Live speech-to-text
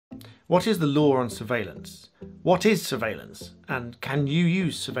What is the law on surveillance? What is surveillance? And can you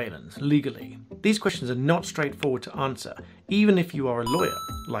use surveillance legally? These questions are not straightforward to answer, even if you are a lawyer,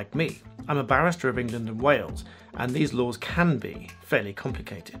 like me. I'm a barrister of England and Wales, and these laws can be fairly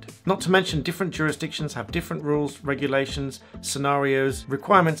complicated. Not to mention different jurisdictions have different rules, regulations, scenarios,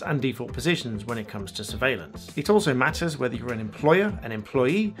 requirements and default positions when it comes to surveillance. It also matters whether you're an employer, an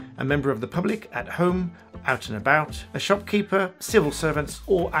employee, a member of the public, at home, out and about, a shopkeeper, civil servants,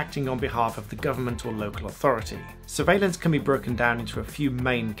 or acting on behalf of the government or local authority. Surveillance can be broken down into a few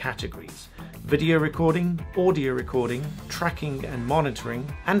main categories: video recording, audio recording, tracking and monitoring,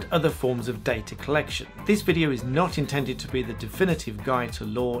 and other forms of data collection. This video is not intended to be the definitive guide to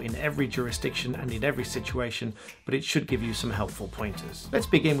law in every jurisdiction and in every situation, but it should give you some helpful pointers. Let's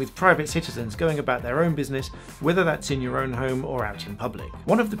begin with private citizens going about their own business, whether that's in your own home or out in public.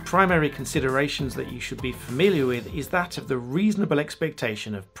 One of the primary considerations that you should be familiar with is that of the reasonable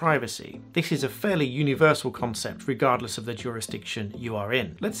expectation of privacy. This is a fairly universal concept regardless of the jurisdiction you are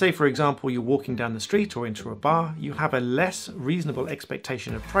in. Let's say, for example, you're walking down the street or into a bar, you have a less reasonable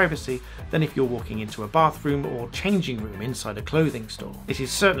expectation of privacy than if you're walking into a bathroom or changing room inside a clothing store. It is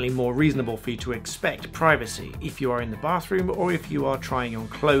certainly more reasonable for you to expect privacy if you are in the bathroom or if you are trying on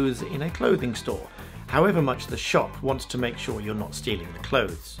clothes in a clothing store, however much the shop wants to make sure you're not stealing the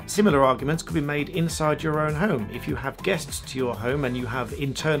clothes. Similar arguments could be made inside your own home. If you have guests to your home and you have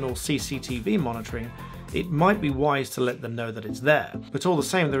internal CCTV monitoring, it might be wise to let them know that it's there, but all the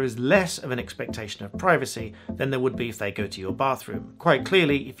same there is less of an expectation of privacy than there would be if they go to your bathroom. Quite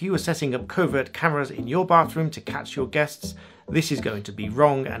clearly, if you are setting up covert cameras in your bathroom to catch your guests, this is going to be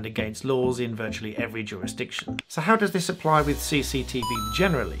wrong and against laws in virtually every jurisdiction. So how does this apply with CCTV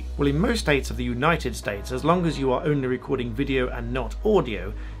generally? Well, in most states of the United States, as long as you are only recording video and not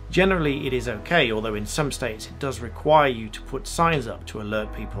audio, generally it is okay, although in some states it does require you to put signs up to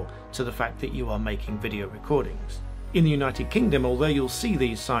alert people to the fact that you are making video recordings. In the United Kingdom, although you'll see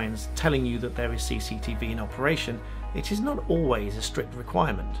these signs telling you that there is CCTV in operation, it is not always a strict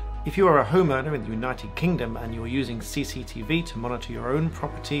requirement. If you are a homeowner in the United Kingdom and you're using CCTV to monitor your own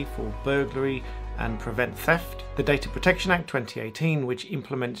property for burglary and prevent theft, the Data Protection Act 2018, which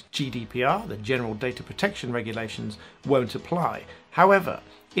implements GDPR, the General Data Protection Regulations, won't apply. However,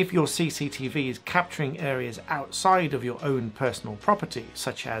 if your CCTV is capturing areas outside of your own personal property,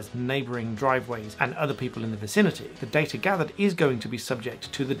 such as neighbouring driveways and other people in the vicinity, the data gathered is going to be subject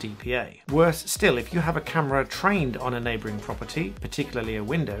to the DPA. Worse still, if you have a camera trained on a neighbouring property, particularly a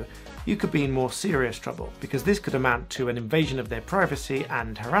window, you could be in more serious trouble, because this could amount to an invasion of their privacy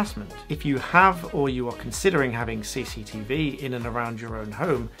and harassment. If you have or you are considering having CCTV in and around your own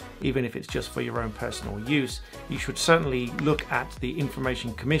home, even if it's just for your own personal use, you should certainly look at the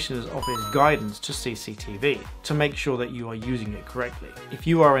Information Commissioner's Office guidance to CCTV to make sure that you are using it correctly. If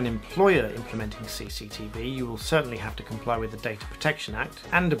you are an employer implementing CCTV, you will certainly have to comply with the Data Protection Act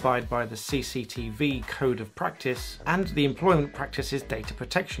and abide by the CCTV Code of Practice and the Employment Practices Data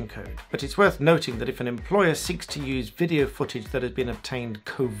Protection Code. But it's worth noting that if an employer seeks to use video footage that has been obtained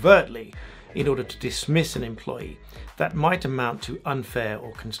covertly in order to dismiss an employee, that might amount to unfair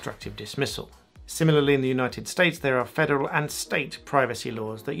or constructive dismissal. Similarly, in the United States, there are federal and state privacy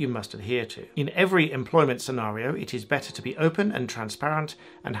laws that you must adhere to. In every employment scenario, it is better to be open and transparent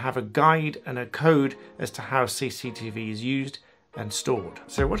and have a guide and a code as to how CCTV is used and stored.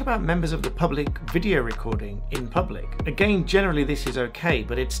 So what about members of the public video recording in public? Again, generally this is okay,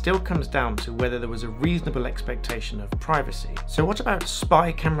 but it still comes down to whether there was a reasonable expectation of privacy. So what about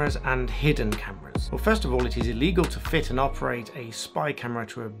spy cameras and hidden cameras? Well, first of all, it is illegal to fit and operate a spy camera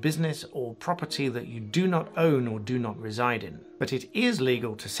to a business or property that you do not own or do not reside in. But it is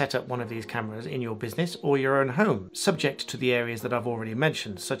legal to set up one of these cameras in your business or your own home, subject to the areas that I've already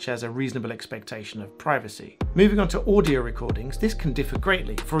mentioned, such as a reasonable expectation of privacy. Moving on to audio recordings, this can differ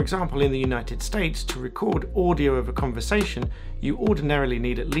greatly. For example, in the United States, to record audio of a conversation, you ordinarily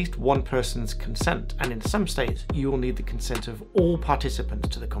need at least one person's consent, and in some states, you will need the consent of all participants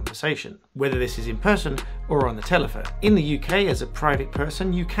to the conversation, whether this is in person or on the telephone. In the UK, as a private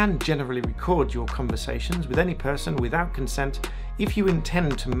person, you can generally record your conversations with any person without consent if you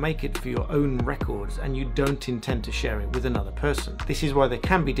intend to make it for your own records and you don't intend to share it with another person. This is why there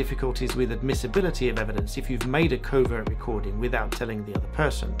can be difficulties with admissibility of evidence if you've made a covert recording without telling the other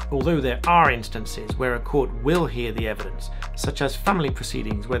person. Although there are instances where a court will hear the evidence, such as family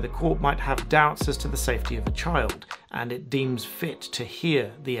proceedings where the court might have doubts as to the safety of a child, and it deems fit to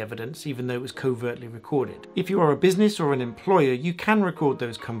hear the evidence even though it was covertly recorded. If you are a business or an employer, you can record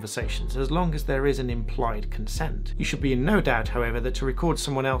those conversations as long as there is an implied consent. You should be in no doubt, however, that to record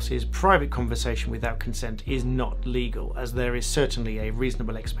someone else's private conversation without consent is not legal, as there is certainly a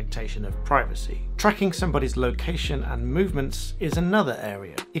reasonable expectation of privacy. Tracking somebody's location and movements is another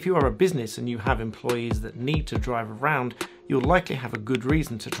area. If you are a business and you have employees that need to drive around, you'll likely have a good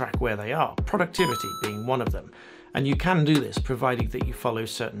reason to track where they are, productivity being one of them. And you can do this provided that you follow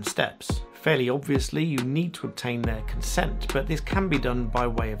certain steps. Fairly obviously, you need to obtain their consent, but this can be done by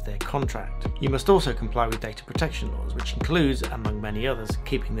way of their contract. You must also comply with data protection laws, which includes, among many others,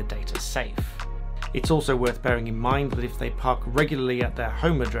 keeping the data safe. It's also worth bearing in mind that if they park regularly at their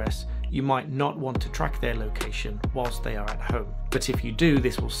home address, you might not want to track their location whilst they are at home. But if you do,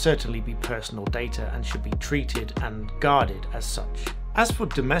 this will certainly be personal data and should be treated and guarded as such. As for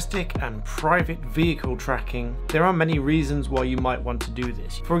domestic and private vehicle tracking, there are many reasons why you might want to do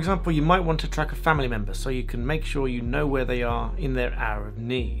this. For example, you might want to track a family member so you can make sure you know where they are in their hour of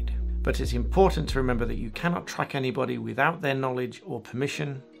need. But it's important to remember that you cannot track anybody without their knowledge or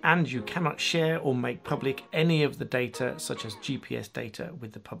permission, and you cannot share or make public any of the data, such as GPS data,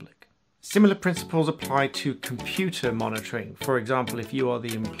 with the public. Similar principles apply to computer monitoring. For example, if you are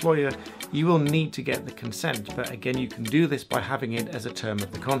the employer, you will need to get the consent, but again, you can do this by having it as a term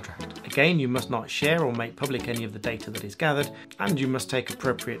of the contract. Again, you must not share or make public any of the data that is gathered, and you must take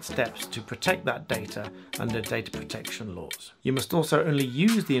appropriate steps to protect that data under data protection laws. You must also only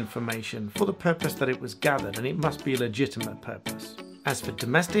use the information for the purpose that it was gathered, and it must be a legitimate purpose. As for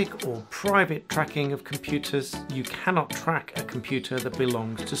domestic or private tracking of computers, you cannot track a computer that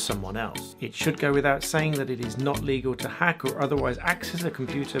belongs to someone else. It should go without saying that it is not legal to hack or otherwise access a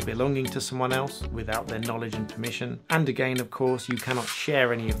computer belonging to someone else without their knowledge and permission. And again, of course, you cannot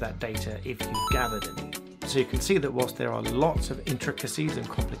share any of that data if you've gathered any. So you can see that whilst there are lots of intricacies and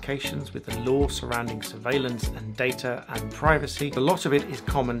complications with the law surrounding surveillance and data and privacy, a lot of it is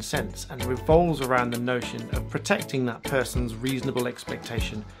common sense and revolves around the notion of protecting that person's reasonable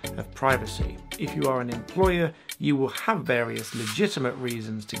expectation of privacy. If you are an employer, you will have various legitimate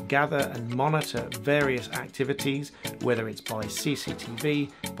reasons to gather and monitor various activities, whether it's by CCTV,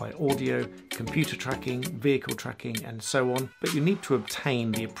 by audio, computer tracking, vehicle tracking, and so on, but you need to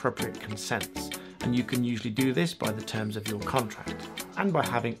obtain the appropriate consents. And you can usually do this by the terms of your contract and by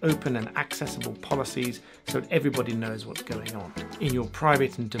having open and accessible policies so that everybody knows what's going on. In your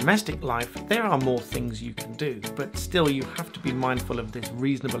private and domestic life, there are more things you can do, but still you have to be mindful of this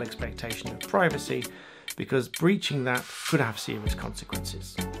reasonable expectation of privacy, because breaching that could have serious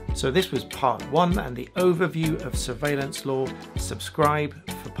consequences. So this was part 1 and the overview of surveillance law. Subscribe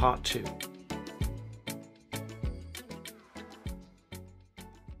for part 2.